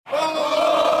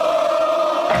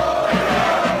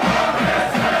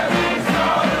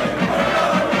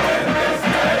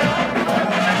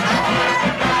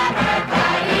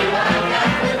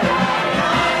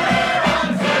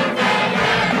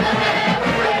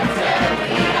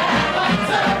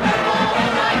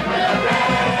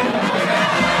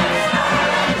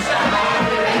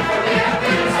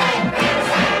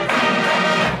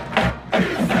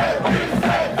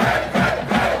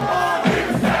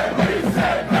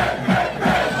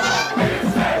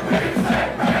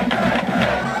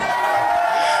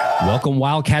Welcome,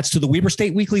 Wildcats, to the Weber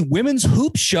State Weekly Women's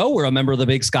Hoop Show. We're a member of the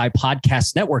Big Sky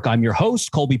Podcast Network. I'm your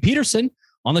host, Colby Peterson.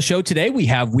 On the show today, we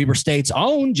have Weber State's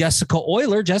own Jessica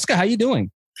Euler. Jessica, how you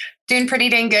doing? Doing pretty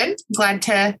dang good. Glad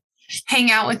to hang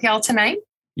out with y'all tonight.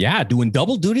 Yeah, doing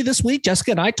double duty this week.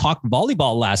 Jessica and I talked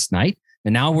volleyball last night,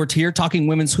 and now we're here talking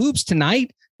women's hoops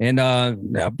tonight. And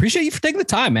appreciate you for taking the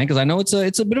time, man, because I know it's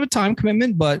a bit of a time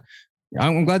commitment, but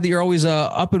I'm glad that you're always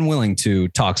up and willing to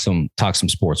talk some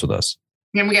sports with us.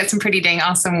 And we got some pretty dang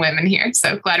awesome women here.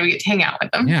 So glad we get to hang out with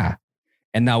them. Yeah.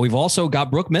 And now we've also got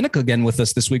Brooke Minnick again with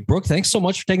us this week. Brooke, thanks so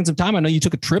much for taking some time. I know you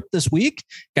took a trip this week.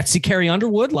 Got to see Carrie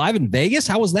Underwood live in Vegas.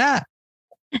 How was that?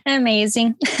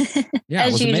 Amazing. Yeah,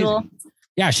 as usual. Amazing.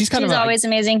 Yeah, she's always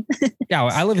amazing. Yeah,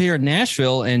 I live here in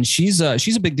Nashville, and she's a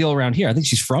big deal around here. I think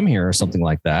she's from here or something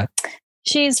like that.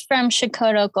 She's from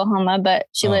Chakotay, Oklahoma, but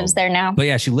she lives there now. But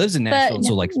yeah, she lives in Nashville,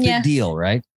 so big deal,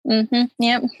 right? Mm-hmm.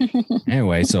 Yep.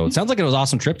 Anyway, so it sounds like it was an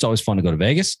awesome trip. It's always fun to go to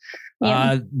Vegas.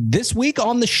 Yeah. This week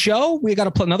on the show, we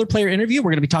got another player interview. We're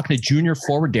going to be talking to junior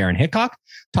forward Darren Hickok.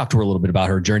 Talk to her a little bit about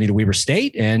her journey to Weber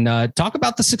State and talk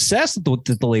about the success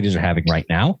that the ladies are having right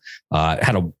now.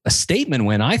 Had a statement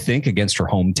win, I think, against her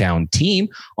hometown team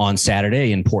on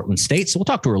Saturday in Portland State. So we'll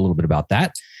talk to her a little bit about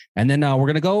that. And then we're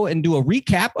going to go and do a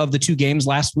recap of the two games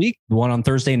last week, the one on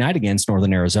Thursday night against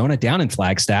Northern Arizona down in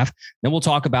Flagstaff. Then we'll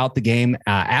talk about the game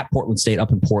at Portland State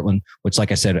up in Portland, which,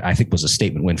 like I said, I think was a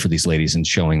statement win for these ladies and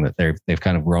showing that they've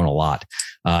kind of grown a lot.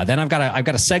 Then I've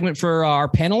got a segment for our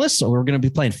panelists. So we're going to be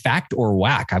playing Fact or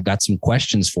Whack. I've got some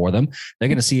questions for them. We're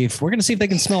going to see if they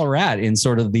can smell a rat in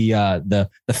sort of the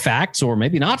facts or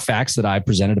maybe not facts that I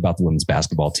presented about the women's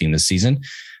basketball team this season.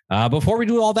 Before we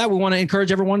do all that, we want to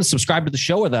encourage everyone to subscribe to the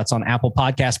show, whether that's on Apple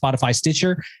Podcasts, Spotify,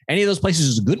 Stitcher. Any of those places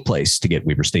is a good place to get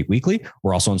Weber State Weekly.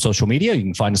 We're also on social media. You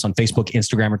can find us on Facebook,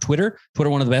 Instagram, or Twitter. Twitter,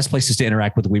 one of the best places to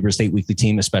interact with the Weber State Weekly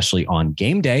team, especially on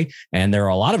game day. And there are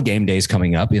a lot of game days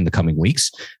coming up in the coming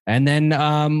weeks. And then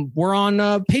we're on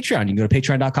Patreon. You can go to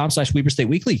patreon.com/Weber State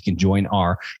Weekly. You can join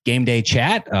our game day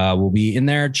chat. We'll be in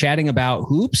there chatting about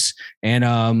hoops and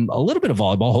a little bit of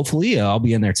volleyball. Hopefully, I'll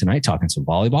be in there tonight talking some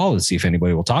volleyball and see if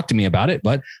anybody will talk to me about it,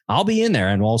 but I'll be in there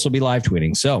and we'll also be live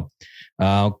tweeting. So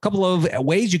a couple of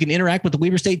ways you can interact with the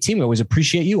Weber State team. We always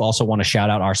appreciate you. Also want to shout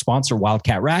out our sponsor,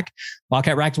 Wildcat Rack.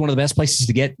 Wildcat Rack is one of the best places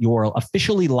to get your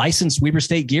officially licensed Weber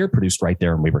State gear produced right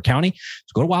there in Weber County.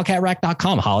 So go to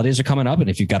wildcatrack.com. Holidays are coming up. And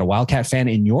if you've got a Wildcat fan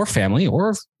in your family,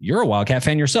 or if you're a Wildcat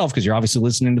fan yourself, because you're obviously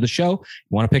listening to the show, you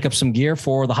want to pick up some gear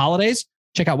for the holidays,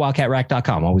 check out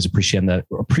wildcatrack.com. Always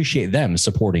appreciate them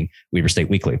supporting Weber State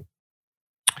Weekly.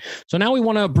 So now we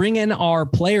want to bring in our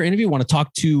player interview. We want to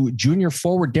talk to junior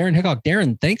forward Darren Hickok.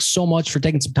 Darren, thanks so much for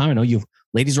taking some time. I know you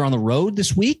ladies are on the road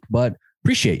this week, but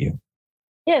appreciate you.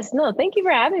 Yes, no, thank you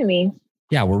for having me.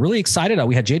 Yeah, we're really excited.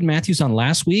 We had Jaden Matthews on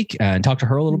last week and talked to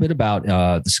her a little bit about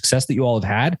the success that you all have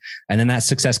had. And then that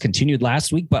success continued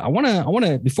last week. But I want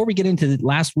to, before we get into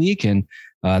last week and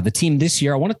the team this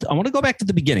year, I want to go back to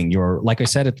the beginning. You're, like I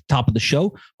said at the top of the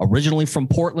show, originally from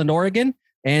Portland, Oregon.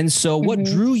 And so what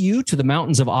drew you to the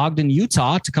mountains of Ogden,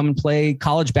 Utah to come and play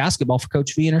college basketball for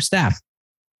Coach V and her staff?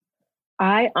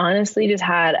 I honestly just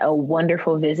had a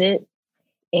wonderful visit,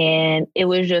 and it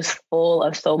was just full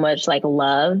of so much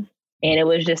love. And it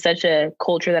was just such a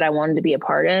culture that I wanted to be a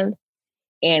part of.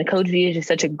 And Coach V is just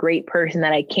such a great person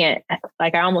that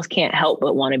I almost can't help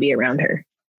but want to be around her.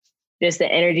 Just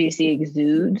the energy she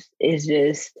exudes is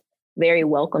just very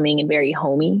welcoming and very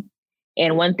homey.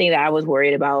 And one thing that I was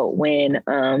worried about when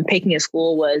picking a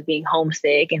school was being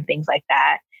homesick and things like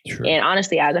that. Sure. And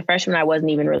honestly, as a freshman, I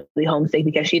wasn't even really homesick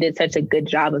because she did such a good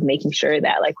job of making sure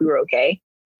that we were okay.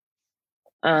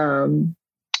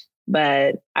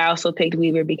 But I also picked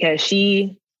Weber because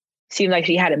she seemed like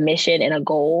she had a mission and a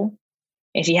goal,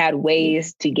 and she had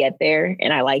ways to get there,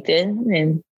 and I liked it.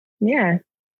 And yeah.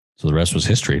 So the rest was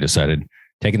history. Decided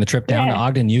taking the trip down to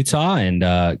Ogden, Utah, and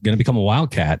going to become a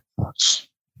Wildcat.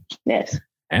 Yes.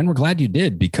 And we're glad you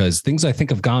did, because things I think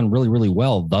have gone really, really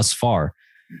well thus far.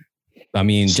 I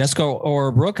mean, Jessica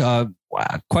or Brooke,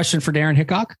 question for Darren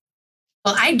Hickok.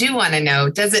 Well, I do want to know,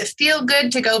 does it feel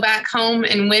good to go back home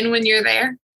and win when you're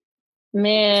there?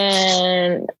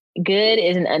 Man, good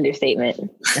is an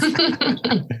understatement.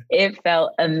 It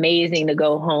felt amazing to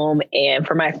go home and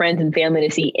for my friends and family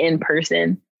to see in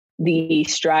person the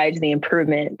strides, the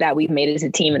improvement that we've made as a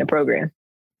team and a program.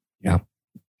 Yeah.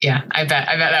 Yeah, I bet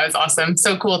that was awesome.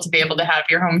 So cool to be able to have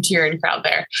your home cheering crowd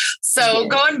there. So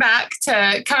going back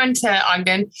to coming to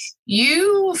Ogden,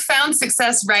 you found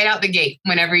success right out the gate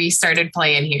whenever you started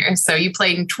playing here. So you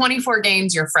played in 24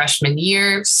 games your freshman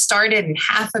year, started in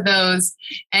half of those,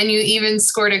 and you even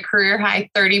scored a career high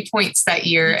 30 points that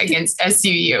year against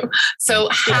SUU. So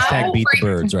how beat the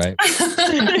birds, right?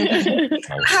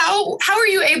 how are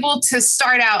you able to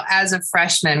start out as a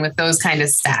freshman with those kind of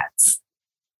stats?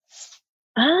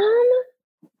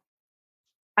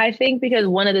 I think because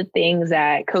one of the things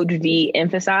that Coach V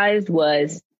emphasized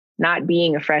was not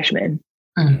being a freshman.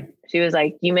 She was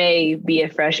like, you may be a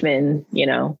freshman,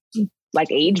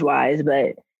 like age-wise,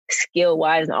 but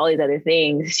skill-wise and all these other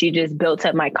things. She just built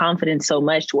up my confidence so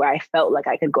much to where I felt like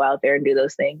I could go out there and do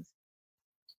those things.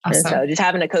 Awesome. And so just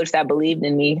having a coach that believed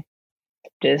in me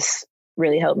just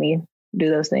really helped me do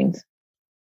those things.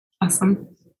 Awesome.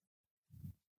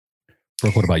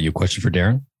 Brooke, what about you? Question for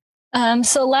Darren?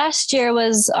 So last year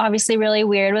was obviously really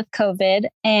weird with COVID,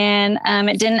 and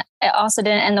it also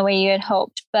didn't end the way you had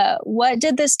hoped. But what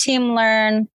did this team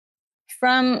learn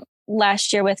from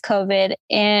last year with COVID,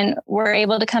 and were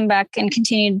able to come back and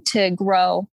continue to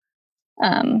grow,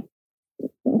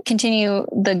 continue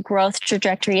the growth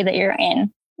trajectory that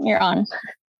you're on?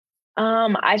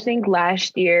 I think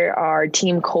last year our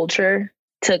team culture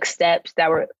took steps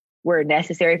that were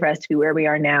necessary for us to be where we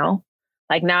are now.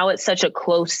 Like now it's such a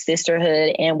close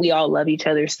sisterhood and we all love each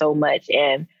other so much.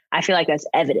 And I feel like that's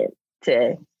evident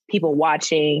to people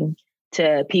watching,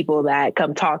 to people that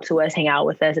come talk to us, hang out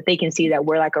with us, that they can see that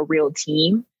we're like a real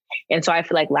team. And so I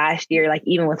feel like last year, like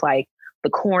even with like the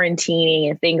quarantining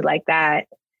and things like that,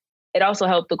 it also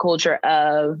helped the culture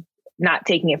of not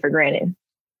taking it for granted.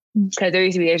 Because there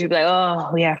used to be days where we'd be like,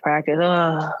 oh, we have practice.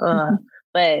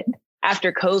 But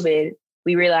after COVID,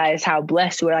 we realized how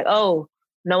blessed we were. Like, oh,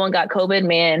 no one got COVID,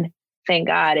 man. Thank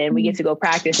God. And we get to go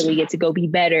practice and we get to go be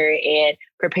better and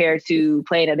prepare to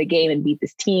play another game and beat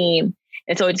this team.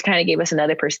 And so it just kind of gave us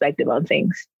another perspective on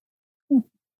things.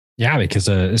 Yeah, because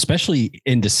especially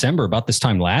in December, about this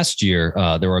time last year,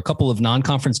 there were a couple of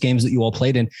non-conference games that you all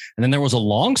played in. And then there was a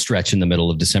long stretch in the middle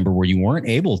of December where you weren't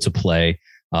able to play.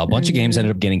 A bunch of games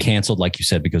ended up getting canceled, like you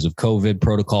said, because of COVID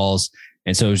protocols.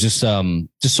 And so it was just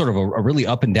sort of a really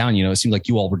up and down. It seemed like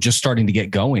you all were just starting to get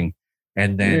going.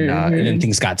 And then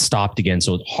things got stopped again.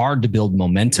 So it's hard to build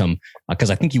momentum because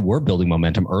I think you were building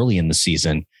momentum early in the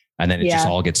season, and then it just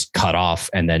all gets cut off,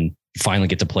 and then you finally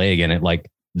get to play again at like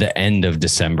the end of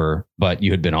December. But you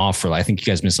had been off for, I think you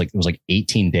guys missed it was like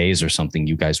 18 days or something.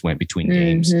 You guys went between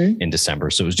games in December.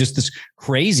 So it was just this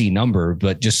crazy number,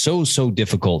 but just so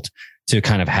difficult to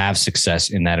kind of have success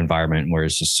in that environment where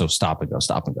it's just so stop and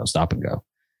go.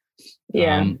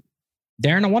 Yeah.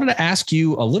 Darren, I wanted to ask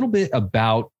you a little bit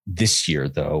about this year,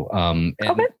 though.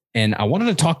 And I wanted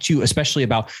to talk to you especially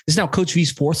about, this is now Coach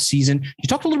V's fourth season. You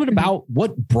talked a little bit about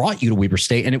what brought you to Weber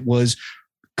State, and it was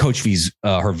Coach V's,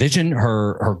 her vision,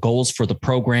 her goals for the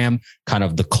program, kind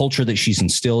of the culture that she's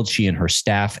instilled, she and her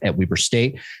staff at Weber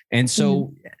State. And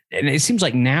so, and it seems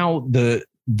like now the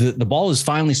ball is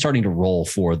finally starting to roll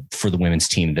for the women's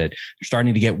team, that they're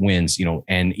starting to get wins,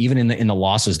 and even in the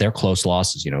losses, they're close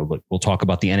losses, we'll talk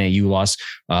about the NAU loss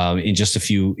in just a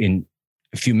few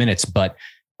minutes. But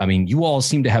I mean, you all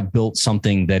seem to have built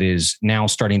something that is now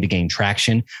starting to gain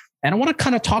traction. And I want to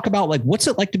kind of talk about like, what's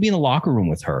it like to be in the locker room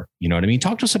with her? You know what I mean?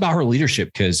 Talk to us about her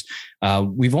leadership, because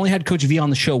we've only had Coach V on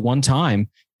the show one time.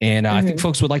 And I think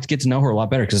folks would like to get to know her a lot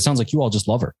better, because it sounds like you all just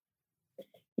love her.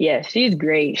 Yeah, she's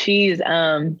great. She's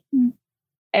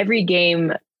every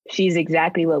game, she's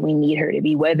exactly what we need her to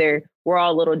be. Whether we're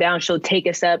all a little down, she'll take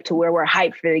us up to where we're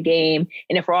hyped for the game.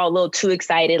 And if we're all a little too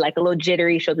excited, like a little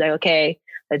jittery, she'll be like, okay,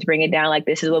 let's bring it down. Like,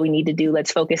 this is what we need to do.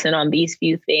 Let's focus in on these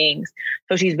few things.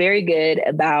 So she's very good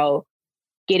about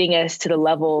getting us to the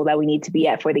level that we need to be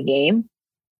at for the game.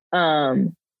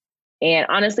 And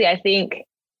honestly, I think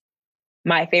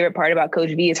my favorite part about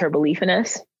Coach V is her belief in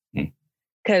us.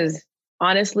 Because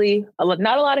honestly,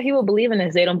 not a lot of people believe in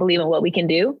us. They don't believe in what we can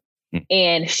do.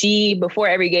 And she, before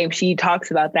every game, she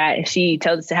talks about that. And she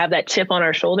tells us to have that chip on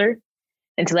our shoulder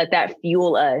and to let that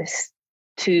fuel us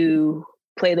to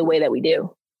play the way that we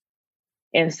do.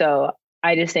 And so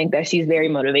I just think that she's very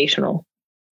motivational.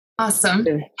 Awesome.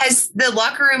 Has the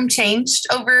locker room changed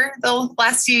over the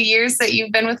last few years that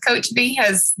you've been with Coach V?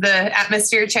 Has the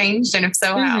atmosphere changed? And if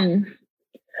so, how?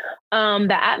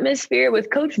 The atmosphere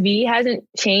with Coach V hasn't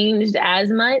changed as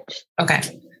much.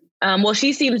 Okay. Well,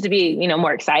 she seems to be,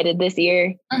 more excited this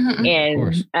year.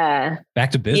 And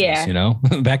back to business,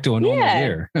 back to a normal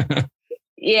year.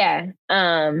 Yeah.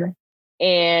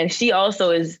 And she also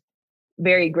is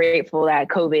very grateful that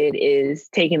COVID is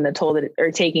taking the toll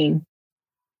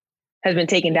has been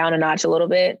taken down a notch a little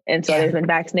bit. And so there's been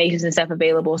vaccinations and stuff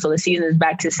available. So the season is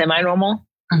back to semi-normal.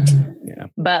 Yeah.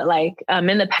 But like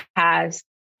in the past,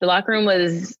 the locker room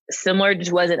was similar,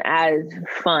 just wasn't as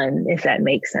fun, if that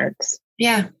makes sense.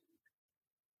 Yeah.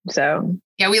 So.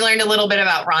 Yeah, we learned a little bit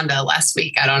about Rhonda last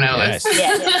week. I don't know. Yes.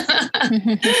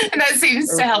 And that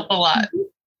seems to help a lot.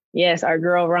 Yes, our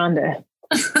girl Rhonda.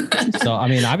 So, I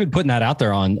mean, I've been putting that out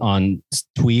there on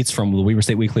tweets from the Weber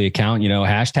State Weekly account,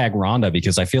 hashtag Rhonda,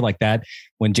 because I feel like that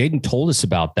when Jaden told us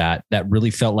about that really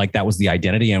felt like that was the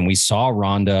identity. And we saw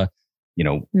Rhonda,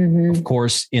 of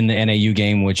course, in the NAU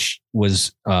game, which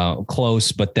was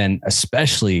close, but then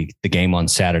especially the game on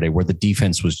Saturday where the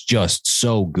defense was just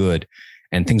so good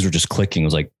and things were just clicking. It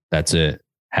was like, that's it.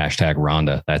 Hashtag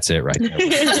Rhonda. That's it right there.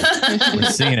 We're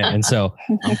seeing it. And so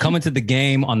I'm coming to the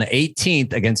game on the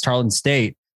 18th against Tarleton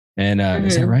State. And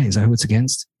is that right? Is that who it's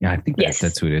against? Yeah, I think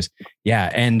that's who it is. Yeah.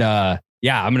 And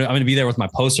I'm gonna be there with my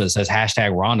poster that says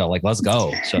hashtag Rhonda. Like, let's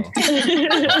go. So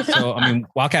I mean,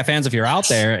 Wildcat fans, if you're out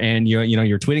there and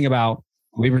you're tweeting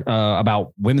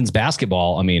about women's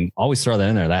basketball, I mean, always throw that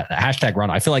in there, that hashtag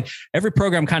Rhonda. I feel like every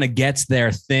program kind of gets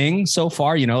their thing so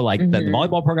far, like the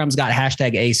volleyball program's got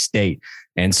hashtag A State.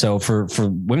 And so for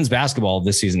women's basketball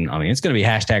this season, I mean, it's going to be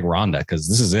hashtag Rhonda because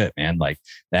this is it, man. Like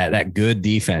that good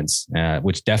defense,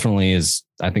 which definitely is,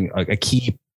 I think, a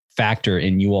key factor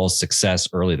in you all's success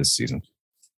early this season.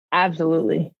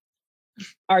 Absolutely.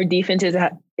 Our defense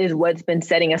is what's been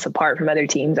setting us apart from other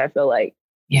teams, I feel like.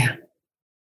 Yeah.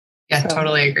 Yeah,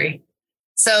 totally agree.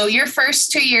 So your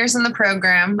first 2 years in the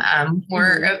program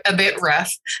were a bit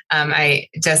rough. I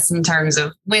just in terms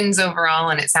of wins overall,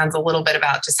 and it sounds a little bit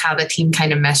about just how the team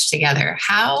kind of meshed together.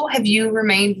 How have you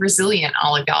remained resilient,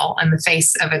 all of y'all, in the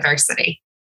face of adversity?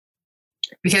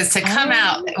 Because to come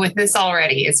out with this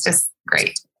already is just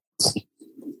great.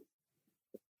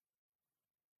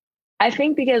 I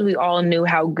think because we all knew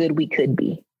how good we could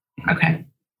be. Okay.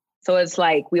 So it's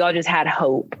like we all just had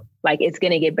hope. Like, it's going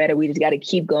to get better. We just got to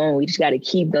keep going. We just got to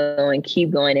keep going.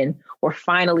 And we're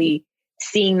finally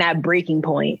seeing that breaking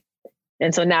point.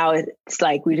 And so now it's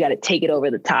like, we've got to take it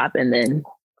over the top and then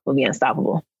we'll be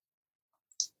unstoppable.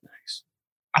 Nice.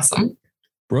 Awesome.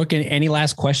 Brooke, any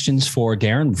last questions for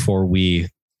Darren before we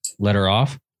let her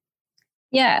off?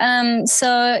 Yeah.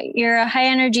 So you're a high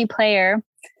energy player.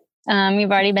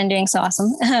 You've already been doing so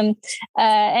awesome.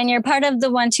 And you're part of the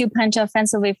 1-2 punch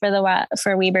offensively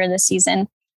for Weber this season.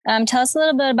 Tell us a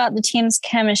little bit about the team's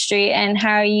chemistry and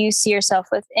how you see yourself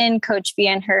within Coach V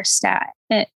and her staff,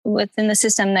 within the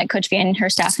system that Coach V and her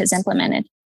staff has implemented.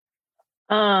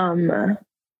 Can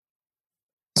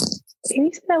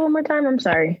you say that one more time? I'm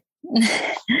sorry.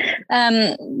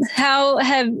 How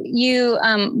have you,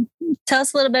 tell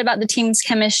us a little bit about the team's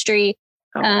chemistry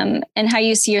and how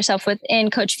you see yourself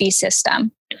within Coach V's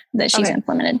system that she's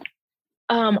implemented.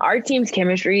 Our team's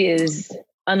chemistry is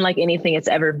unlike anything it's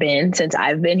ever been since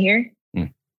I've been here. We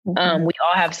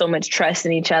all have so much trust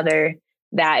in each other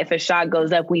that if a shot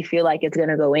goes up, we feel like it's going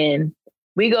to go in.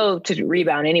 We go to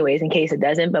rebound anyways in case it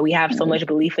doesn't, but we have so much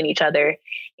belief in each other.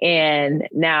 And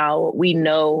now we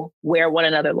know where one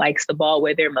another likes the ball,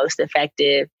 where they're most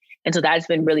effective. And so that's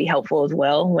been really helpful as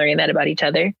well, learning that about each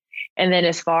other. And then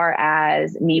as far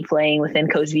as me playing within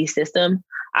Coach V's system,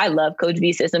 I love Coach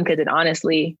V's system because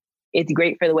it's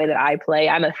great for the way that I play.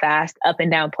 I'm a fast up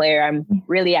and down player. I'm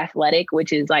really athletic,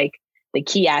 which is like the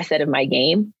key asset of my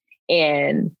game.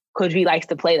 And Coach V likes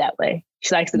to play that way.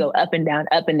 She likes to go up and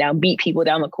down, beat people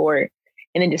down the court,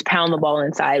 and then just pound the ball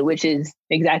inside, which is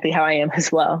exactly how I am as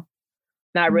well.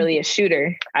 Not really a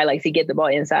shooter. I like to get the ball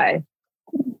inside.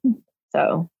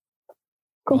 So.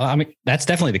 Cool. Well, I mean, that's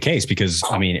definitely the case because,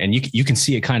 I mean, and you can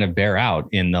see it kind of bear out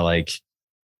in the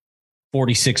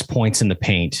 46 points in the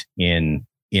paint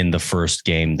in the first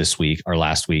game this week or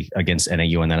last week against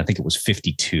NAU. And then I think it was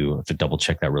 52. I have to double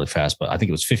check that really fast, but I think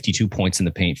it was 52 points in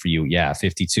the paint for you. Yeah,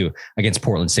 52 against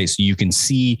Portland State. So you can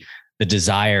see the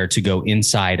desire to go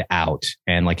inside out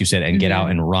and, like you said, and get out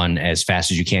and run as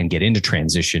fast as you can, get into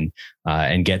transition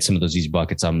and get some of those easy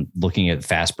buckets. I'm looking at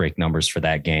fast break numbers for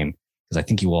that game because I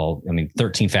think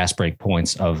 13 fast break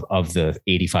points of the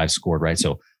 85 scored, right?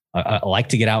 So I like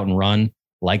to get out and run,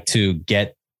 like to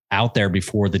get out there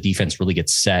before the defense really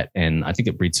gets set. And I think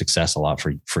it breeds success a lot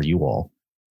for you all.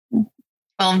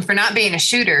 Well, for not being a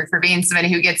shooter, for being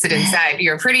somebody who gets it inside,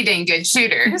 you're a pretty dang good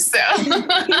shooter. So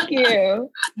Thank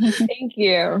you. Thank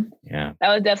you. Yeah.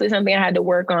 That was definitely something I had to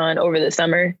work on over the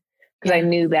summer because I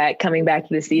knew that coming back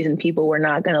to the season, people were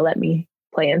not going to let me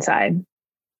play inside.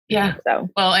 Yeah. So,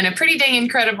 well, and a pretty dang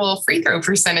incredible free throw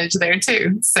percentage there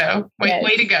too. So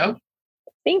way to go.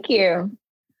 Thank you.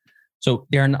 So,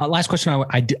 Darren, last question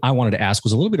I wanted to ask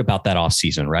was a little bit about that off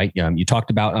season, right? You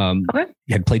talked about you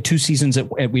had played 2 seasons at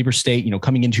Weber State.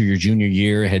 Coming into your junior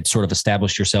year, had sort of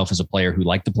established yourself as a player who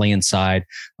liked to play inside,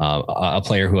 a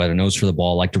player who had a nose for the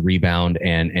ball, liked to rebound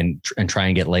and try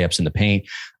and get layups in the paint.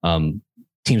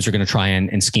 Teams are going to try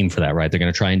and scheme for that, right? They're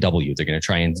going to try and double you. They're going to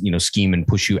try and scheme and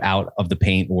push you out of the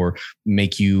paint or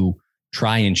make you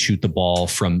try and shoot the ball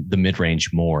from the mid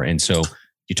range more. And so,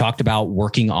 you talked about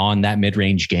working on that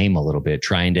mid-range game a little bit,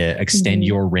 trying to extend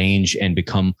your range and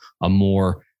become a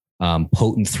more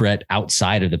potent threat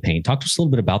outside of the paint. Talk to us a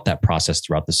little bit about that process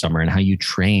throughout the summer and how you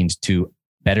trained to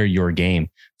better your game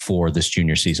for this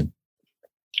junior season.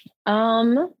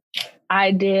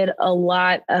 I did a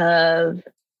lot of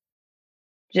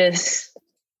just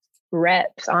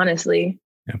reps, honestly.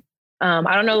 Yeah.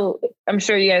 I don't know. I'm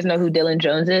sure you guys know who Dylan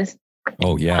Jones is.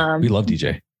 Oh, yeah. We love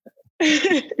DJ.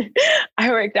 I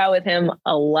worked out with him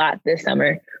a lot this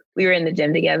summer. We were in the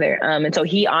gym together. And so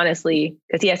he honestly,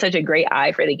 because he has such a great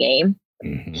eye for the game,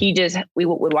 we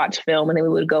would watch film and then we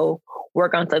would go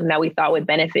work on something that we thought would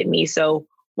benefit me. So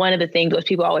one of the things was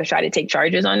people always try to take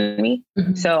charges on me.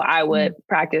 So I would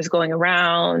practice going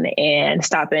around and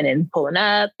stopping and pulling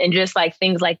up and just like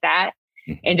things like that.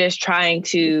 And just trying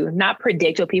to not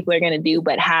predict what people are going to do,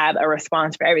 but have a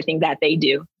response for everything that they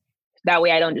do. That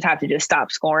way I don't just have to just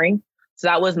stop scoring. So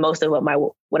that was most of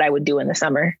what I would do in the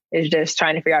summer, is just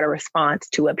trying to figure out a response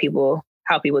to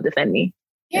how people defend me.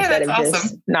 Yeah, instead that's of awesome.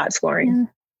 just not scoring.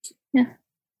 Yeah.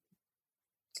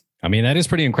 I mean, that is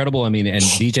pretty incredible. I mean, and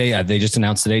DJ, they just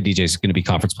announced today, DJ's going to be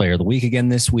Conference Player of the Week again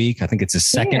this week. I think it's his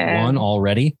second one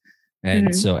already. And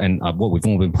we've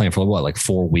only been playing for like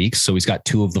 4 weeks. So he's got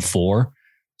 2 of the 4.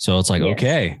 So it's like,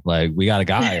 okay, like we got a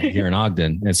guy here in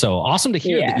Ogden. And so awesome to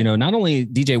hear that, not only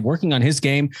DJ working on his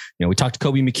game, we talked to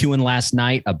Kobe McEwen last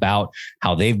night about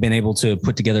how they've been able to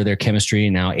put together their chemistry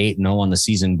and now 8-0 on the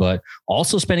season, but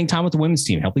also spending time with the women's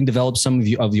team, helping develop some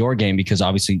of your game, because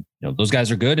obviously, those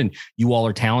guys are good and you all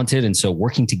are talented. And so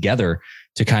working together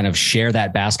to kind of share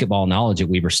that basketball knowledge at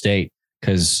Weber State,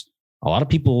 because a lot of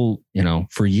people,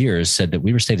 for years said that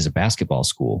Weber State is a basketball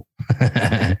school,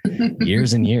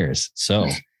 years and years. So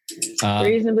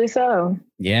reasonably so.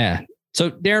 Yeah. So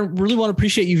Darren, really want to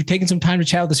appreciate you taking some time to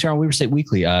chat with us here on Weber State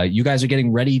Weekly. You guys are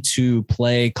getting ready to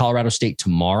play Colorado State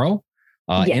tomorrow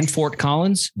in Fort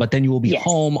Collins, but then you will be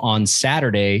home on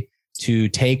Saturday to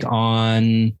take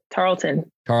on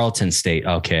Tarleton State.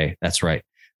 Okay. That's right.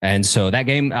 And so that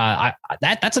game,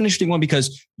 that's an interesting one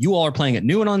because you all are playing at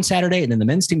noon on Saturday and then the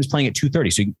men's team is playing at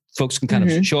 2:30. So folks can kind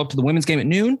of show up to the women's game at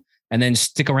noon and then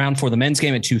stick around for the men's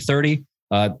game at 2:30.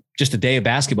 Just a day of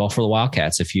basketball for the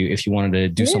Wildcats if you wanted to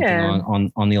do something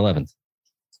on the 11th.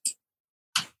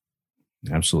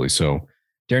 Absolutely. So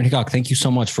Darren Hickok, thank you so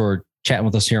much for chatting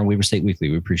with us here on Weber State Weekly.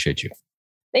 We appreciate you.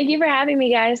 Thank you for having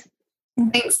me, guys.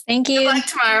 Thanks. Thank you. Good luck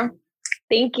tomorrow.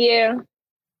 Thank you.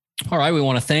 All right. We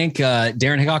want to thank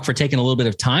Darren Hickok for taking a little bit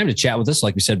of time to chat with us.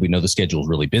 Like we said, we know the schedule is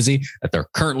really busy, that they're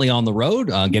currently on the road,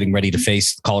 getting ready to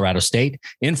face Colorado State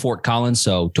in Fort Collins.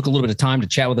 So took a little bit of time to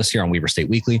chat with us here on Weber State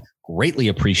Weekly. Greatly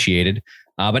appreciated.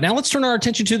 But now let's turn our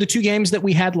attention to the 2 games that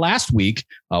we had last week.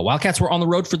 Wildcats were on the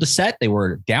road for the set. They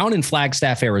were down in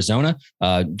Flagstaff, Arizona.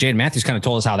 Jaden Matthews kind of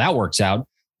told us how that works out.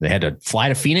 They had to fly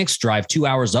to Phoenix, drive 2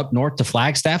 hours up north to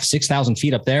Flagstaff, 6,000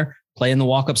 feet up there, play in the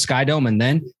walk-up Sky Dome, and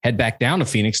then head back down to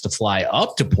Phoenix to fly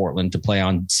up to Portland to play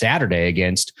on Saturday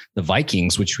against the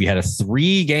Vikings, which we had a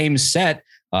 3-game set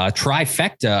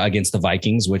trifecta against the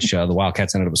Vikings, which the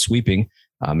Wildcats ended up sweeping.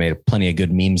 Made plenty of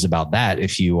good memes about that.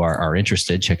 If you are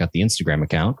interested, check out the Instagram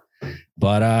account.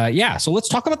 But so let's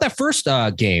talk about that first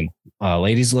game,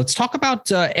 ladies. Let's talk about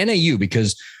NAU,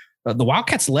 because the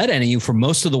Wildcats led NAU for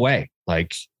most of the way.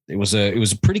 Like it was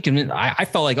a pretty convincing. I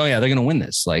felt like, they're going to win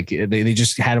this. Like they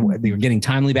were getting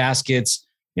timely baskets.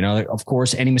 Of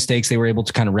course, any mistakes they were able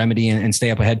to kind of remedy and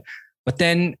stay up ahead. But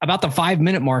then about the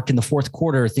 5-minute mark in the fourth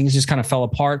quarter, things just kind of fell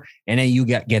apart. NAU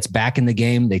gets back in the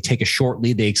game. They take a short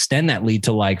lead. They extend that lead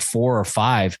to like 4 or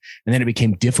 5. And then it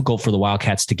became difficult for the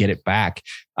Wildcats to get it back.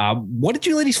 What did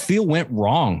you ladies feel went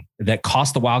wrong that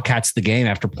cost the Wildcats the game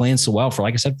after playing so well for,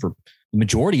 like I said, for the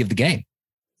majority of the game?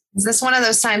 Is this one of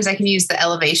those times I can use the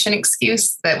elevation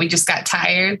excuse that we just got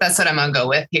tired? That's what I'm going to go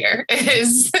with here.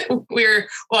 Is we're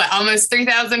almost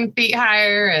 3,000 feet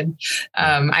higher. And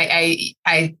I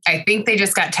think they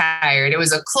just got tired. It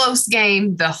was a close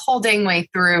game the whole dang way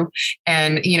through.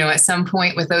 And, at some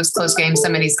point with those close games,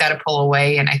 somebody's got to pull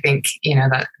away. And I think,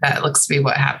 that looks to be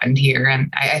what happened here.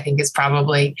 And I think it's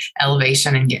probably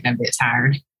elevation and getting a bit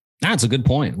tired. That's a good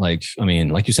point. Like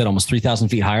you said, almost 3,000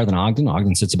 feet higher than Ogden.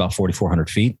 Ogden sits about 4,400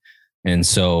 feet. And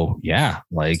so,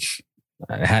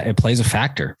 It plays a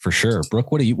factor for sure.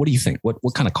 Brooke, what do you think?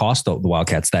 What kind of cost the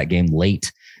Wildcats that game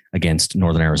late against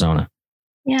Northern Arizona?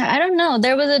 Yeah, I don't know.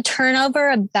 There was a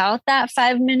turnover about that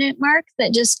 5-minute mark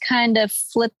that just kind of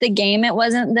flipped the game. It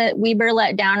wasn't that Weber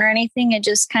let down or anything. It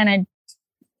just kind of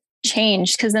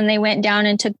changed because then they went down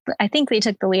and I think they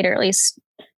took the lead, or at least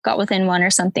got within one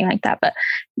or something like that. But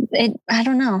I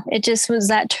don't know. It just was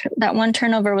that one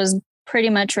turnover was pretty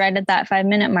much right at that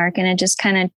 5-minute mark, and it just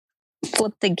kind of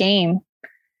flipped the game.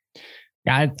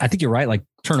 Yeah, I think you're right. Like,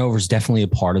 turnover is definitely a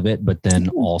part of it, but then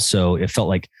also it felt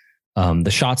like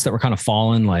the shots that were kind of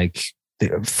falling, like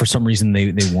for some reason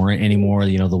they weren't anymore.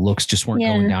 The looks just weren't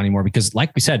going down anymore because,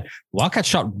 like we said, Wildcats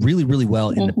shot really, really well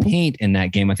in the paint in that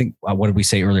game. I think, what did we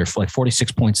say earlier? Like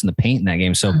 46 points in the paint in that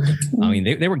game. So, I mean,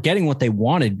 they were getting what they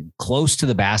wanted close to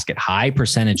the basket, high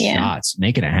percentage shots,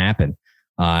 making it happen.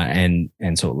 And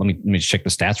so let me just check the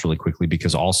stats really quickly,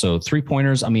 because also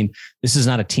 3-pointers. I mean, this is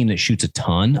not a team that shoots a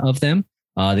ton of them.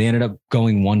 They ended up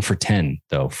going 1 for 10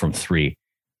 though from 3.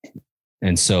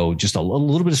 And so just a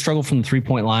little bit of struggle from the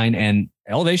 3-point line, and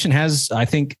elevation I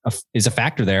think is a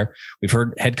factor there. We've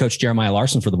heard head coach Jeremiah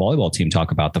Larson for the volleyball team talk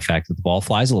about the fact that the ball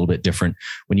flies a little bit different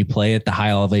when you play at the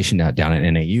high elevation down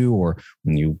at NAU, or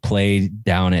when you play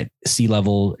down at sea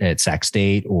level at Sac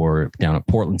State or down at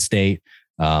Portland State.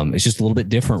 It's just a little bit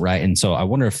different, right? And so I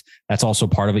wonder if that's also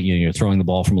part of it. You're throwing the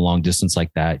ball from a long distance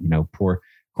like that. Poor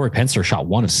Corey Pensler shot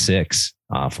 1 of 6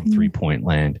 from 3-point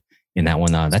land in that one.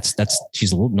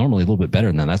 She's normally a little bit better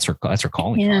than that. That's her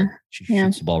calling card. She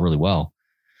shoots the ball really well.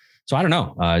 So I don't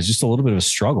know. It's just a little bit of a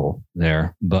struggle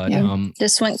there, but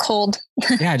just went cold.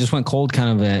 I just went cold kind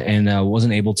of, and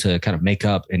wasn't able to kind of make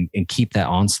up and keep that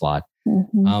onslaught.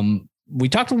 We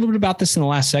talked a little bit about this in the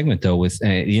last segment though, with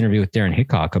the interview with Darren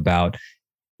Hickok, about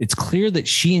it's clear that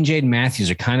she and Jaden Matthews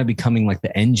are kind of becoming like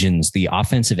the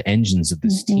offensive engines of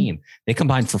this team. They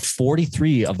combined for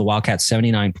 43 of the Wildcats'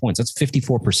 79 points. That's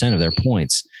 54% of their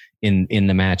points in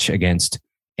the match against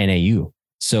NAU.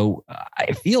 So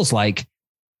it feels like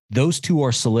those two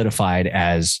are solidified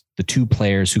as the two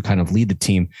players who kind of lead the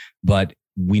team. But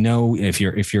we know if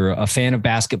you're a fan of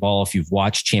basketball, if you've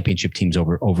watched championship teams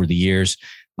over the years,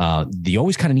 you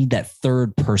always kind of need that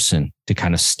third person to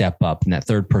kind of step up, and that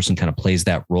third person kind of plays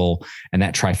that role. And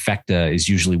that trifecta is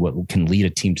usually what can lead a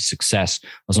team to success,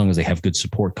 as long as they have good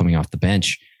support coming off the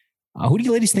bench. Who do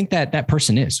you ladies think that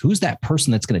person is? Who's that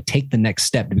person that's going to take the next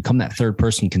step to become that third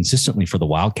person consistently for the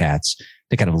Wildcats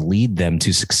to kind of lead them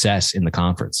to success in the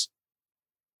conference?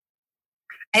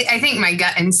 I think my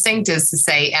gut instinct is to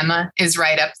say Emma is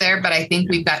right up there, but I think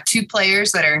we've got 2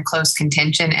 players that are in close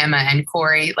contention, Emma and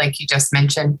Corey, like you just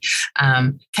mentioned,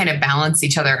 kind of balance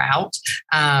each other out.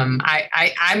 I'm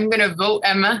going to vote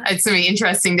Emma. It's going to be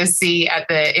interesting to see at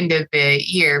the end of the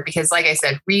year, because like I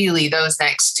said, really those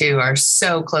next 2 are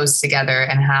so close together,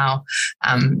 and how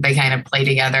they kind of play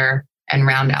together and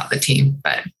round out the team.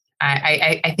 But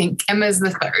I think Emma's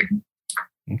the third.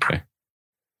 Okay. I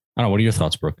don't know. What are your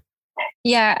thoughts, Brooke?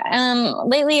 Yeah.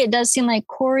 Lately it does seem like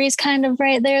Corey's kind of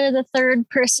right there, the third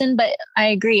person, but I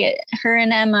agree. Her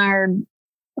and Emma are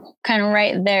kind of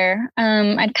right there.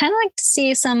 I'd kind of like to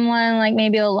see someone like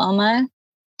maybe Aloma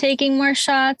taking more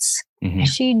shots.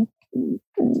 I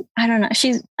don't know.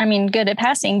 She's, good at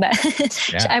passing, but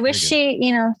I wish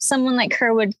someone like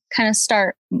her would kind of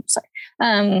start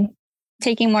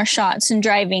taking more shots and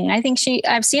driving. I think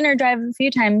I've seen her drive a few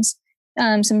times,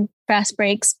 some fast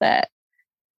breaks, but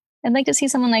I'd like to see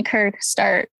someone like her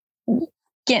start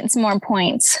getting some more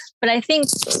points. But I think,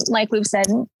 like we've said,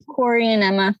 Corey and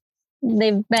Emma,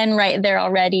 they've been right there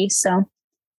already. So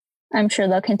I'm sure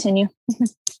they'll continue.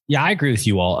 Yeah, I agree with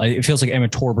you all. It feels like Emma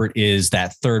Torbert is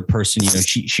that third person.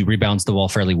 She rebounds the ball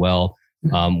fairly well.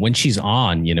 When she's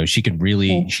on, she could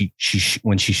really,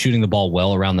 when she's shooting the ball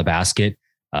well around the basket,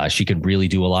 she could really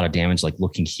do a lot of damage. Like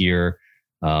looking here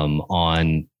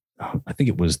I think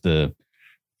it was the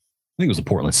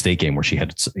Portland State game where she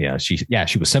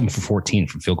was 7 for 14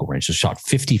 from field goal range. Just shot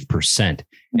 50%,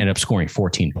 ended up scoring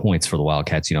 14 points for the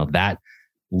Wildcats. That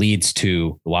leads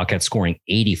to the Wildcats scoring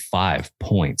 85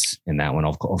 points in that one.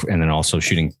 And then also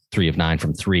shooting 3 of 9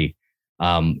 from 3.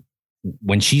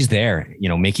 When she's there,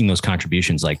 making those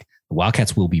contributions, like the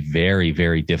Wildcats will be very,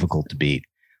 very difficult to beat.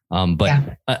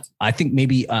 I think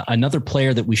maybe another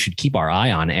player that we should keep our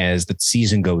eye on as the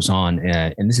season goes on.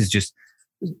 And this is just,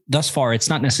 thus far, it's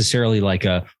not necessarily like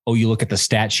you look at the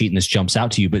stat sheet and this jumps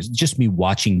out to you, but just me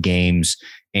watching games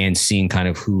and seeing kind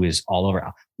of who is all over.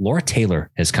 Laura Taylor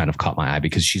has kind of caught my eye,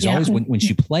 because she's always, when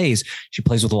she plays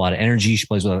with a lot of energy. She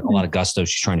plays with a lot of gusto.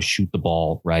 She's trying to shoot the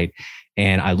ball, right?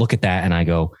 And I look at that and I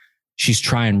go, she's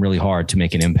trying really hard to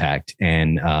make an impact.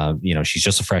 And, she's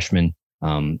just a freshman.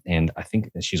 And I think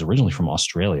she's originally from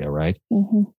Australia, right?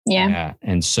 Mm-hmm. Yeah.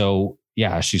 And so,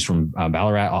 she's from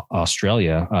Ballarat,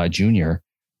 Australia, junior.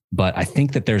 But I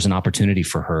think that there's an opportunity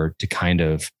for her to kind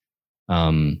of,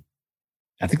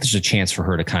 I think there's a chance for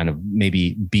her to kind of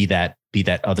maybe be that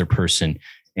other person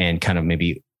and kind of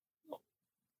maybe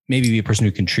be a person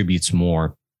who contributes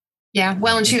more. Yeah.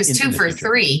 Well, and she was 2 for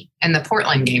 3 in the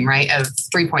Portland game, right? Of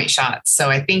 3-point shots. So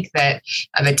I think that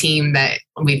of a team that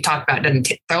we've talked about doesn't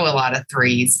throw a lot of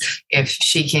threes, if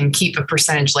she can keep a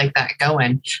percentage like that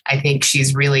going, I think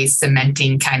she's really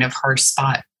cementing kind of her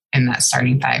spot in that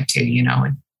starting 5 too,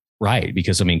 Right.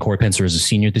 Because Corey Pencer is a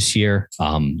senior this year.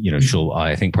 She'll,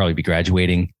 I think, probably be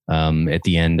graduating at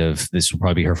the end of this will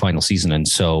probably be her final season. And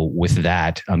so with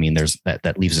that, there's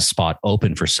that leaves a spot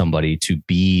open for somebody to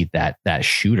be that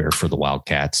shooter for the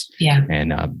Wildcats. Yeah.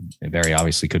 And it very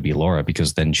obviously could be Laura,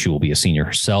 because then she will be a senior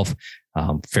herself.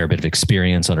 Fair bit of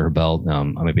experience under her belt.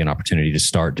 Maybe an opportunity to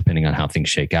start depending on how things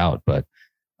shake out, but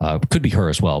could be her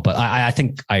as well. But I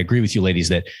think I agree with you ladies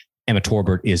that Emma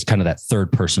Torbert is kind of that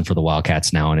third person for the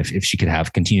Wildcats now. And if she could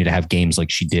continue to have games like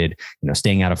she did,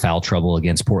 staying out of foul trouble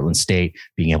against Portland State,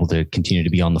 being able to continue to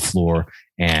be on the floor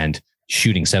and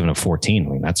shooting 7 of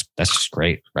 14, that's just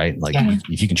great, right? Like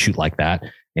if you can shoot like that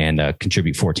and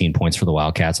contribute 14 points for the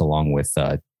Wildcats along with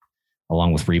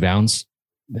rebounds,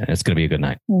 it's going to be a good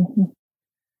night. Mm-hmm.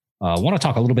 I want to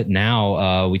talk a little bit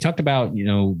now. We talked about,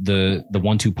 the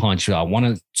 1-2 punch. I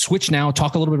want to switch now,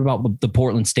 talk a little bit about the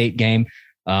Portland State game.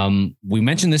 We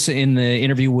mentioned this in the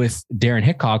interview with Darren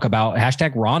Hickok about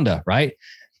 #Ronda, right?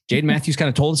 Jaden Matthews kind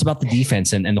of told us about the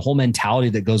defense and the whole mentality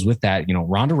that goes with that,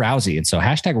 Ronda Rousey. And so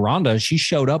 #Ronda, she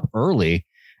showed up early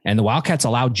and the Wildcats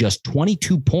allowed just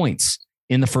 22 points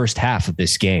in the first half of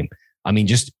this game.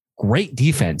 Just great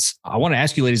defense. I want to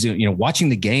ask you ladies, watching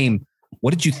the game,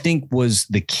 what did you think was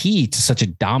the key to such a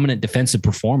dominant defensive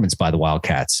performance by the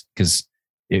Wildcats? Because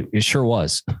it sure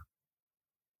was.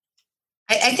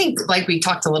 I think, like we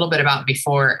talked a little bit about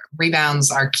before,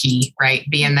 rebounds are key, right?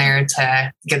 Being there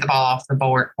to get the ball off the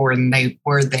board, and they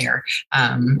were there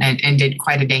and did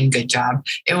quite a dang good job.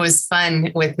 It was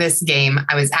fun with this game.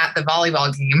 I was at the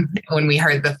volleyball game when we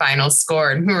heard the final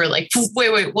score, and we were like,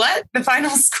 wait, what? The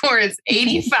final score is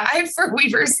 85 for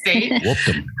Weber State? Whooped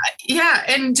them. Yeah,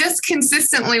 and just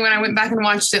consistently, when I went back and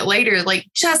watched it later,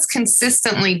 just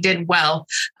consistently did well.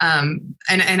 And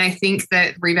I think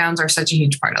that rebounds are such a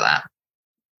huge part of that.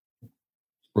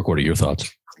 Brooke, what are your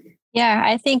thoughts? Yeah,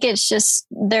 I think it's just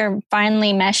they're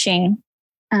finally meshing.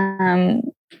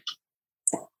 And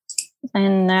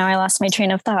now I lost my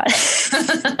train of thought.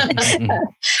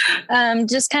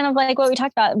 Just kind of like what we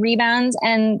talked about, rebounds.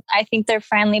 And I think they're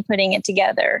finally putting it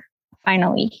together.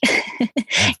 Finally,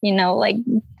 like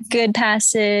good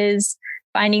passes,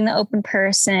 finding the open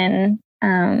person.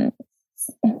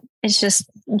 It's just,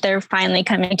 they're finally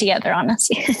coming together,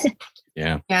 honestly.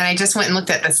 Yeah. And I just went and looked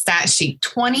at the stat sheet.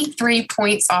 23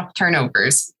 points off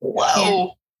turnovers.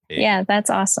 Whoa. Yeah, that's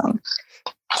awesome.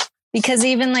 Because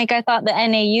even I thought the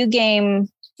NAU game,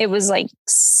 it was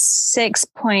 6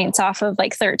 points off of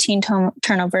 13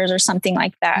 turnovers or something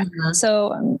like that. Mm-hmm.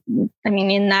 So,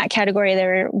 in that category,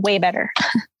 they're way better.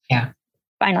 Yeah.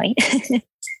 Finally.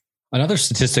 Another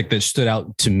statistic that stood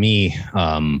out to me,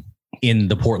 in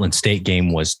the Portland State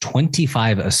game was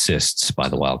 25 assists by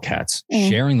the Wildcats,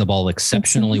 sharing the ball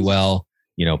exceptionally well,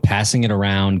 passing it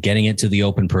around, getting it to the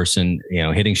open person,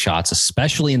 hitting shots,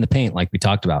 especially in the paint, like we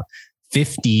talked about.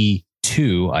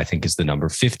 52, I think is the number,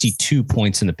 52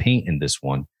 points in the paint in this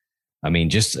one.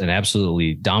 Just an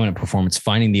absolutely dominant performance,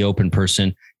 finding the open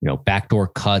person, backdoor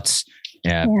cuts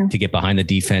to get behind the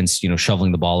defense,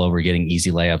 shoveling the ball over, getting easy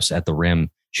layups at the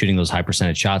rim, shooting those high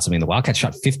percentage shots. The Wildcats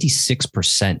shot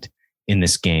 56% in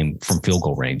this game from field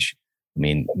goal range.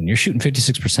 When you're shooting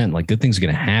 56%, good things are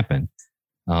going to happen.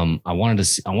 I wanted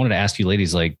to ask you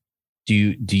ladies,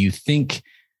 do you think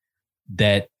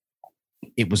that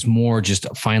it was more just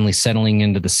finally settling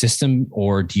into the system,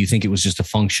 or do you think it was just a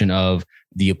function of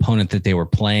the opponent that they were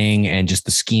playing and just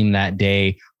the scheme that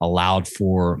day allowed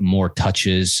for more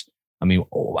touches?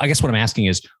 I guess what I'm asking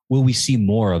is, will we see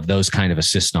more of those kind of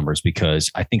assist numbers?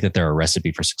 Because I think that they're a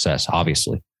recipe for success,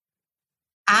 obviously.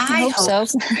 I hope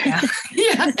so.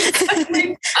 Yeah.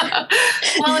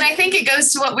 Well, and I think it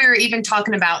goes to what we were even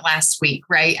talking about last week,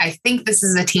 right? I think this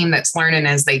is a team that's learning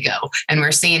as they go, and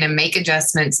we're seeing them make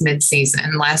adjustments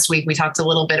mid-season. Last week, we talked a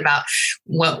little bit about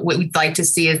what we'd like to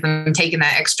see is them taking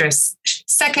that extra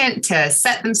second to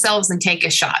set themselves and take a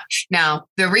shot. Now,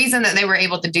 the reason that they were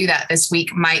able to do that this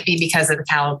week might be because of the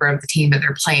caliber of the team that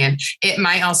they're playing. It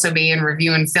might also be in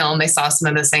reviewing film. They saw some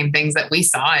of the same things that we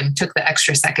saw and took the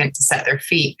extra second to set their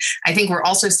feet. I think we're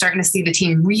also starting to see the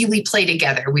team really play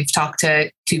together. We've talked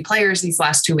to 2 players these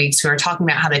last 2 weeks who are talking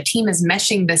about how the team is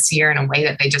meshing this year in a way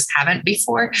that they just haven't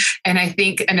before. And I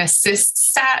think an assist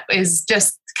stat is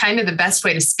just kind of the best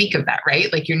way to speak of that,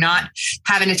 right? Like you're not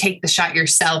having to take the shot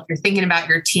yourself. You're thinking about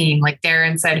your team. Like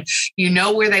Darren said, you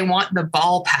know where they want the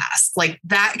ball passed. Like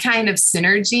that kind of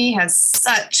synergy has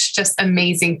such just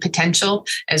amazing potential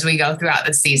as we go throughout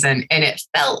the season. And it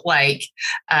felt like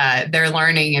they're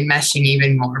learning and meshing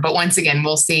even more. But once again,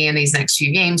 we'll see in these next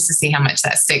few games to see how much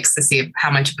that sticks, to see how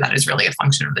much of that is really a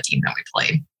function of the team that we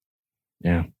played.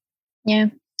 Yeah. Yeah,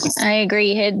 I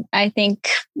agree.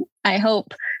 I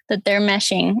hope that they're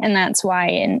meshing, and that's why.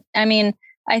 And I mean,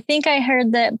 I think I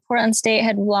heard that Portland State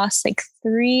had lost like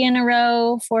 3 in a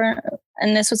row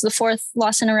and this was the 4th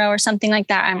loss in a row or something like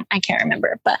that. I can't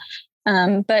remember, but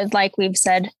like we've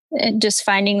said, just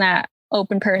finding that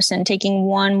open person, taking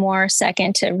one more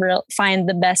second to find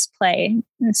the best play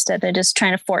instead of just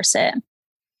trying to force it.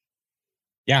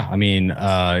 Yeah. I mean,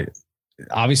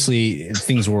 obviously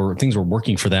things were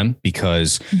working for them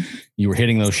because you were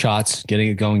hitting those shots, getting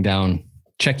it going down.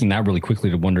 Checking that really quickly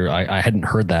to wonder, I hadn't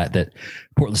heard that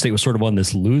Portland State was sort of on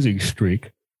this losing streak.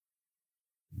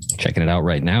 Checking it out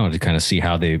right now to kind of see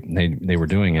how they were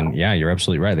doing. And yeah, you're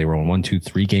absolutely right. They were on 1, 2,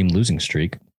 3 game losing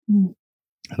streak. And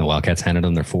the Wildcats handed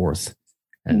them their 4th.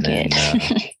 And then,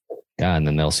 and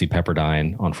then they'll see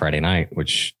Pepperdine on Friday night,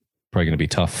 which probably going to be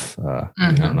tough.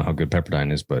 I don't know how good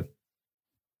Pepperdine is, but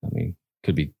I mean,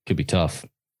 could be tough.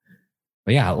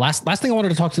 But yeah, last thing I wanted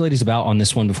to talk to you ladies about on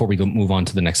this one before we move on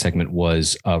to the next segment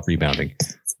was rebounding.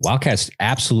 Wildcats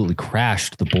absolutely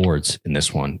crashed the boards in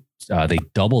this one. They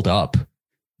doubled up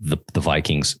the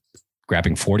Vikings,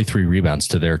 grabbing 43 rebounds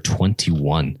to their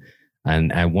 21.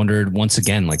 And I wondered once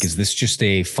again, like, is this just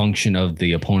a function of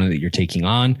the opponent that you're taking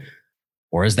on?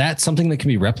 Or is that something that can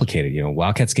be replicated? You know,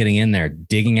 Wildcats getting in there,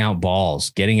 digging out balls,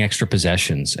 getting extra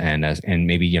possessions, and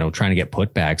maybe, you know, trying to get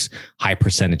putbacks, high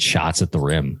percentage shots at the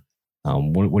rim.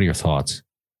 What are your thoughts?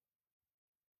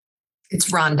 It's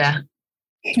Rhonda.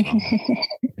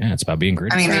 Yeah, it's about being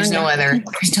great. I mean, there's no other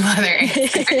answer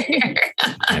here.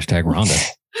 Hashtag Rhonda.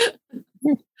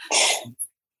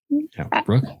 Yeah.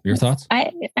 Brooke, your thoughts?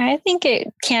 I think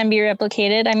it can be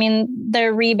replicated. I mean,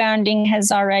 their rebounding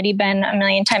has already been a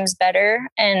million times better,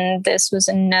 and this was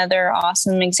another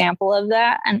awesome example of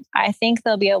that. And I think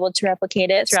they'll be able to replicate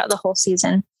it throughout the whole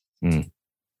season.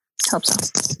 Hope so.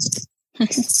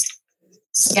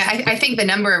 Yeah, I think the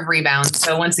number of rebounds.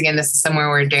 So once again, this is somewhere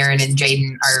where Darren and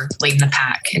Jaden are leading the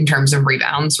pack in terms of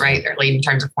rebounds, right? They're leading in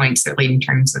terms of points. They're leading in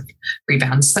terms of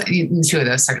rebounds. So 2 of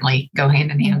those certainly go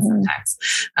hand in hand sometimes.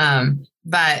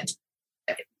 But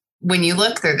when you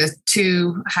look, they're the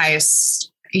 2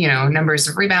 highest, numbers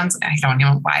of rebounds. I don't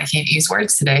know why I can't use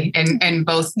words today. And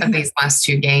both of these last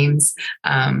 2 games,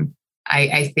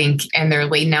 I think, and they're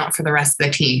leading out for the rest of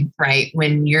the team, right?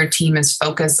 When your team is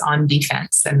focused on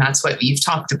defense, and that's what you've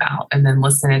talked about, and then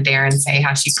listen to Darren say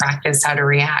how she practiced how to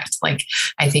react. Like,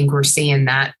 I think we're seeing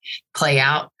that play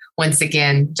out. Once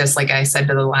again, just like I said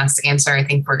to the last answer, I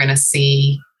think we're going to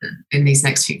see in these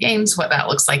next few games what that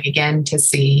looks like again, to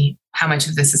see how much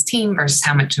of this is team versus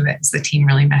how much of it is the team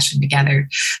really meshing together.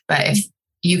 But if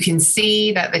you can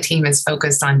see that the team is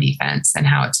focused on defense and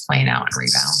how it's playing out in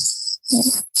rebounds.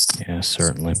 Yeah,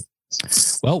 certainly.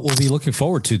 Well, we'll be looking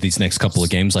forward to these next couple of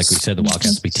games. Like we said, the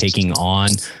Wildcats will be taking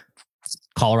on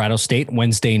Colorado State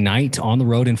Wednesday night on the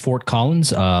road in Fort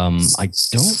Collins. I don't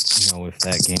know if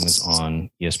that game is on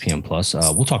ESPN Plus.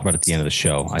 We'll talk about it at the end of the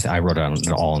show. I wrote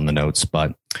it all in the notes,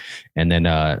 and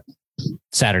then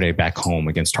Saturday back home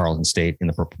against Tarleton State in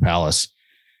the Purple Palace.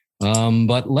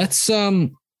 But let's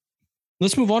move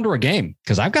on to our game,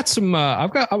 because I've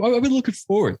been looking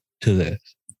forward to this.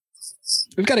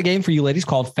 We've got a game for you ladies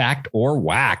called Fact or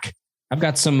Whack. I've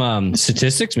got some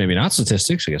statistics, maybe not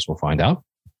statistics. I guess we'll find out.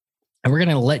 And we're going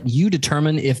to let you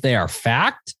determine if they are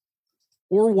fact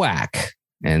or whack.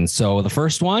 And so the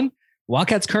first one,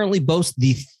 Wildcats currently boast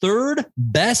the 3rd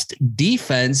best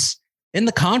defense in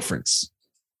the conference.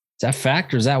 Is that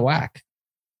fact or is that whack?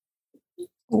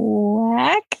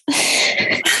 Whack.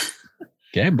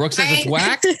 Okay. Brooke says it's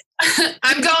whack.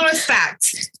 I'm going with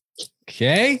fact.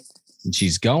 Okay. And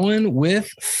she's going with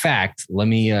fact. Let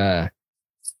me, it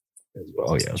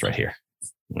was right here.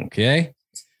 Okay.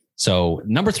 So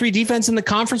number 3 defense in the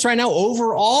conference right now.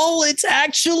 Overall, it's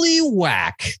actually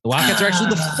whack. The Wildcats are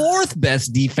actually the 4th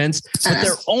best defense, but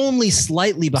they're only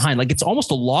slightly behind. Like it's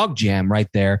almost a log jam right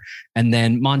there. And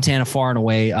then Montana far and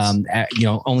away,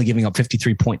 only giving up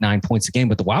 53.9 points a game,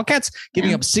 but the Wildcats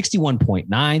giving up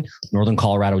 61.9. Northern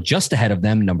Colorado just ahead of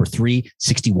them, number 3,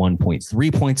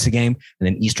 61.3 points a game. And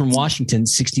then Eastern Washington,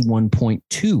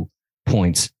 61.2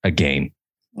 points a game.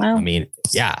 Wow. I mean,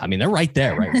 they're right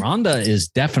there, right? Rhonda is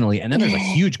definitely, and then there's a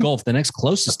huge gulf. The next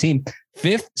closest team,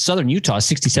 5th, Southern Utah,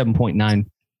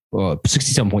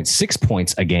 67.6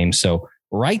 points a game. So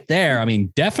right there, I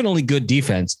mean, definitely good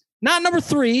defense. Not number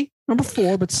 3, number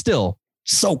 4, but still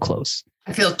so close.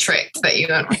 I feel tricked that you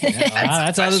don't.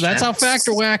 That's how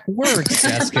Factor Whack works,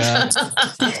 Jessica.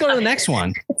 Let's go to the next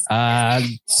one.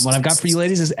 What I've got for you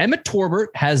ladies is Emmett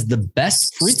Torbert has the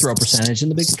best free throw percentage in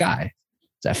the Big Sky.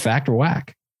 Is that fact or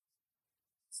whack?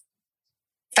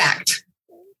 Fact.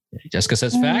 Jessica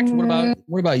says fact.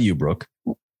 What about you, Brooke?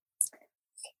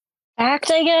 Fact,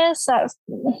 I guess. I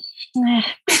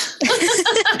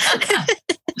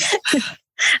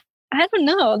don't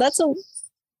know.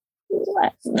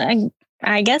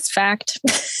 I guess fact.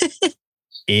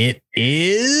 It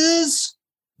is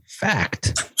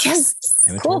fact. Yes.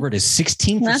 Emmett Torbert is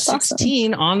 16 for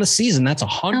 16 on the season. That's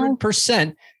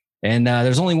 100%. And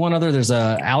there's only one other. There's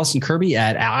Allison Kirby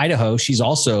at Idaho. She's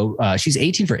also she's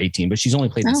 18 for 18, but she's only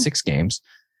played in 6 games.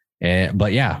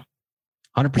 But yeah,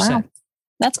 100%. Wow.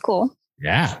 That's cool.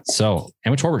 Yeah. So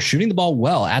Emmett Torbert shooting the ball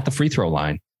well at the free throw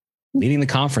line, leading the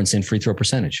conference in free throw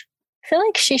percentage. I feel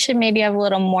like she should maybe have a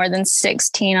little more than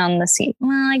 16 on the seat.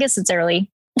 Well, I guess it's early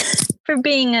for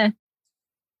being a.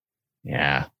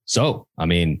 Yeah. So I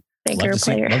mean, bigger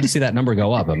player. Love to see that number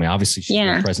go up. I mean, obviously she's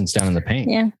got presence down in the paint.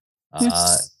 Yeah.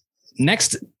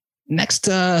 Next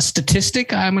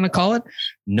statistic, I'm going to call it.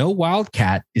 No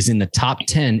Wildcat is in the top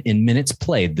 10 in minutes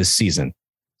played this season. Is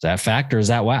that fact or is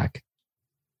that whack?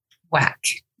 Whack.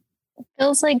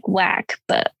 Feels like whack,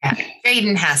 but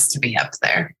Jaden has to be up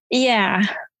there. Yeah.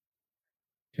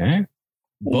 Okay.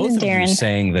 Both of you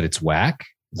saying that it's whack.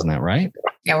 Isn't that right?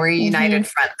 Yeah, we're united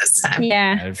front this time.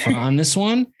 Yeah. United front on this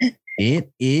one.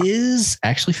 It is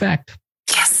actually fact.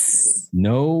 Yes.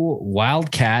 No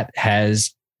Wildcat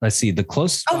has, let's see, the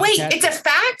closest. Oh, wait, Wildcat, it's a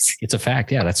fact? It's a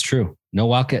fact. Yeah, that's true. No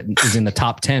Wildcat is in the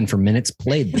top 10 for minutes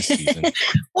played this season.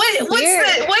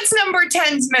 What's number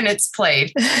 10's minutes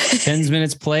played? 10's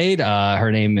minutes played. Her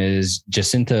name is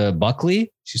Jacinta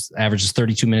Buckley. She averages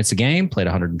 32 minutes a game, played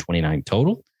 129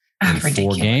 total in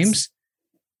 4 games.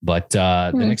 But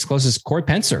the next closest is Corey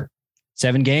Pencer.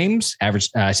 7 games, average.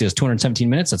 She has 217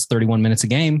 minutes. That's 31 minutes a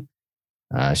game.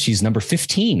 She's number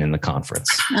 15 in the conference.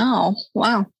 Oh,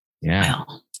 wow. Yeah. Wow.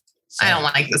 So, I don't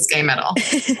like this game at all.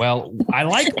 Well,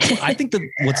 I think that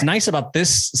what's nice about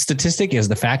this statistic is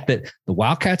the fact that the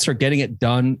Wildcats are getting it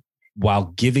done while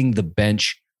giving the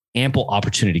bench ample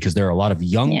opportunity, because there are a lot of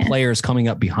young players coming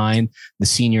up behind the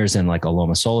seniors and like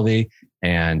Aloma Solivi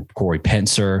and Corey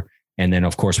Pencer. And then,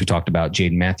 of course, we talked about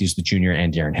Jaden Matthews, the junior,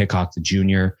 and Darren Hickok, the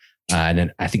junior. And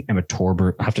then I think Emma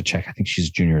Torbert, I have to check. I think she's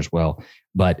a junior as well.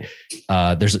 But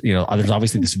there's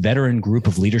obviously this veteran group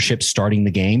of leadership starting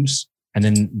the games. And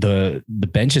then the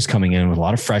bench is coming in with a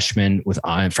lot of freshmen, with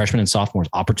freshmen and sophomores,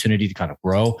 opportunity to kind of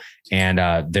grow, and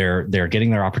they're getting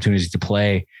their opportunities to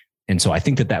play. And so I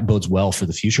think that bodes well for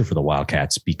the future for the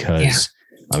Wildcats, because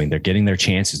I mean, they're getting their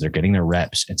chances, they're getting their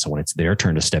reps, and so when it's their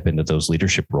turn to step into those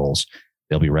leadership roles,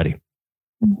 they'll be ready.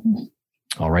 Mm-hmm.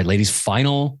 All right, ladies,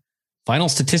 final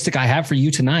statistic I have for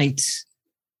you tonight: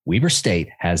 Weber State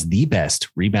has the best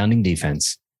rebounding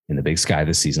defense in the Big Sky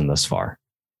this season thus far.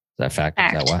 Is that fact?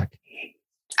 Is that whack?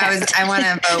 I want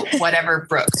to vote whatever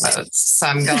Brooke votes, so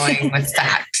I'm going with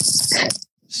fact.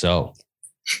 So,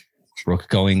 Brooke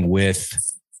going with,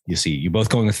 you both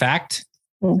going with fact?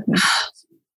 Mm-hmm.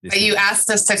 But you asked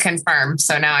us to confirm,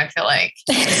 so now I feel like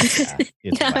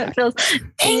it feels.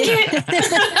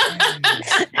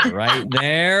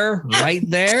 right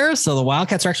there. So the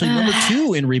Wildcats are actually number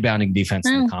 2 in rebounding defense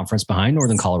in the conference, behind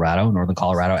Northern Colorado. Northern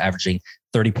Colorado averaging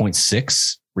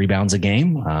 30.6 rebounds a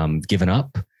game, given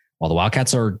up, while the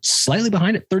Wildcats are slightly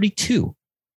behind at 32,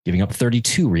 giving up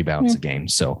 32 rebounds a game.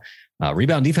 So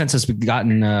rebound defense has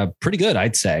gotten pretty good,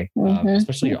 I'd say,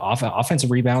 especially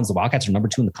offensive rebounds. The Wildcats are number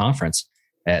 2 in the conference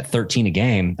at 13 a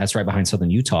game. That's right behind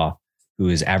Southern Utah, who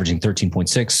is averaging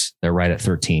 13.6. They're right at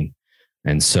 13.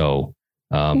 And so,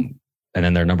 and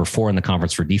then they're number 4 in the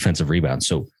conference for defensive rebounds.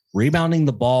 So rebounding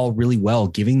the ball really well,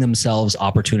 giving themselves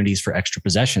opportunities for extra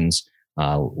possessions,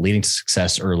 leading to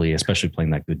success early, especially playing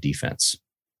that good defense.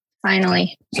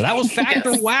 Finally. So that was fact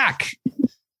or whack.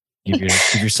 Give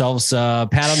yourselves a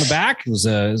pat on the back. It was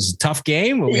a tough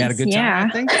game, but we had a good time,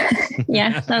 I think.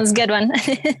 Yeah, that was a good one.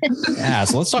 Yeah,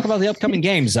 so let's talk about the upcoming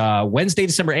games. Wednesday,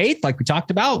 December 8th, like we talked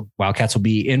about, Wildcats will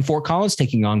be in Fort Collins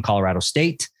taking on Colorado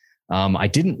State. I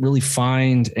didn't really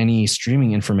find any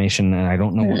streaming information, and I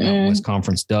don't know what Mountain West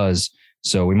Conference does.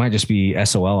 So we might just be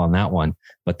SOL on that one.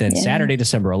 But then Saturday,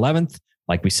 December 11th,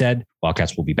 like we said,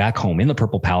 Wildcats will be back home in the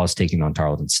Purple Palace taking on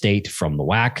Tarleton State from the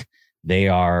WAC.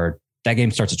 That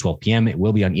game starts at 12 p.m. It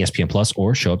will be on ESPN Plus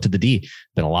or show up to the D.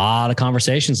 Been a lot of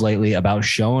conversations lately about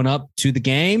showing up to the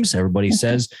games. Everybody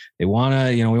says they want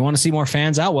to, we want to see more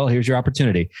fans out. Well, here's your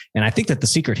opportunity. And I think that the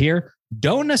secret here,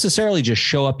 don't necessarily just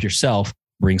show up yourself,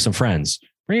 bring some friends,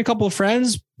 bring a couple of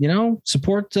friends,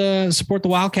 support the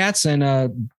Wildcats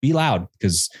and be loud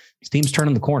because this team's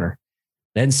turning the corner.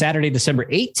 Then Saturday, December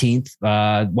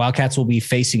 18th, Wildcats will be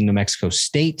facing New Mexico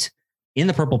State in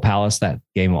the Purple Palace. That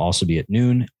game will also be at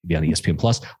noon. It'll be on ESPN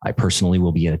Plus. I personally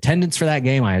will be in attendance for that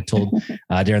game. I had told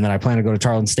Darren that I plan to go to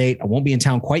Tarleton State. I won't be in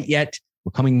town quite yet.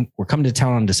 We're coming to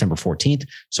town on December 14th.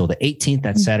 So the 18th,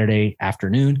 that Saturday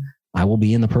afternoon, I will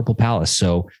be in the Purple Palace.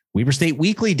 So Weber State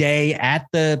Weekly Day at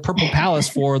the Purple Palace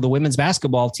for the women's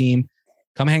basketball team.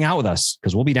 Come hang out with us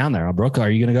because we'll be down there. Brooke, are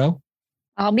you going to go?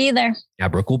 I'll be there. Yeah,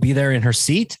 Brooke will be there in her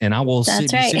seat and I will be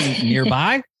sitting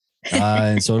nearby.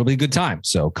 And so it'll be a good time.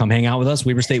 So come hang out with us.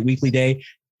 Weber State Weekly Day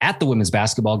at the women's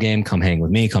basketball game. Come hang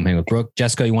with me. Come hang with Brooke.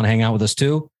 Jessica, you want to hang out with us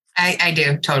too? I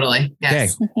do. Totally.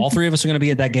 Yes. Okay. All three of us are going to be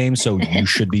at that game. So you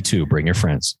should be too. Bring your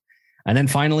friends. And then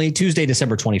finally, Tuesday,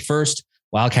 December 21st,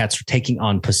 Wildcats are taking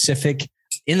on Pacific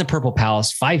in the Purple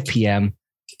Palace, 5 p.m.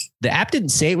 The app didn't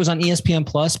say it was on ESPN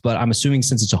Plus, but I'm assuming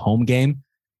since it's a home game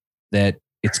that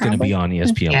it's going to be on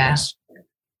ESPN Plus.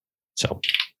 So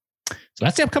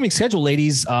that's the upcoming schedule,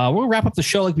 ladies. We're going to wrap up the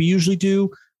show like we usually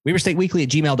do.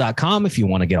 WeberStateWeekly@gmail.com if you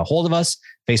want to get a hold of us.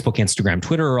 Facebook, Instagram,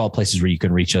 Twitter are all places where you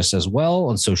can reach us as well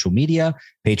on social media.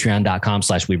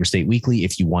 Patreon.com/WeberStateWeekly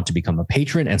if you want to become a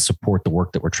patron and support the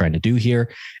work that we're trying to do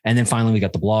here. And then finally, we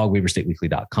got the blog,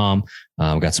 WeberStateWeekly.com.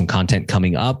 We've got some content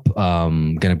coming up.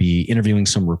 Going to be interviewing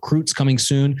some recruits coming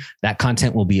soon. That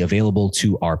content will be available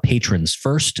to our patrons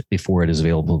first before it is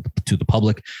available to the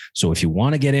public. So if you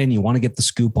want to get in, you want to get the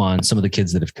scoop on some of the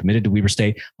kids that have committed to Weber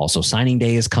State. Also, signing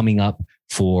day is coming up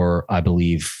for, I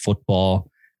believe, football.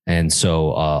 And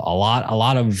so a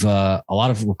lot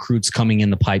of recruits coming in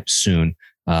the pipe soon.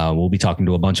 We'll be talking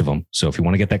to a bunch of them. So if you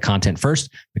want to get that content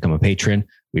first, become a patron,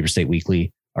 Weber State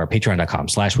Weekly, or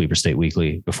patreon.com/Weber State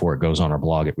Weekly before it goes on our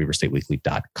blog at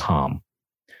WeberStateWeekly.com.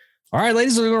 All right,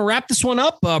 ladies, we're going to wrap this one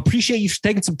up. Appreciate you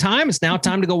taking some time. It's now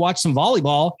time to go watch some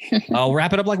volleyball. We'll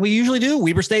wrap it up like we usually do.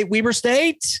 Weber State.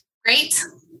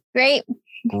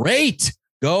 Great.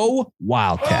 Go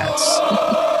Wildcats.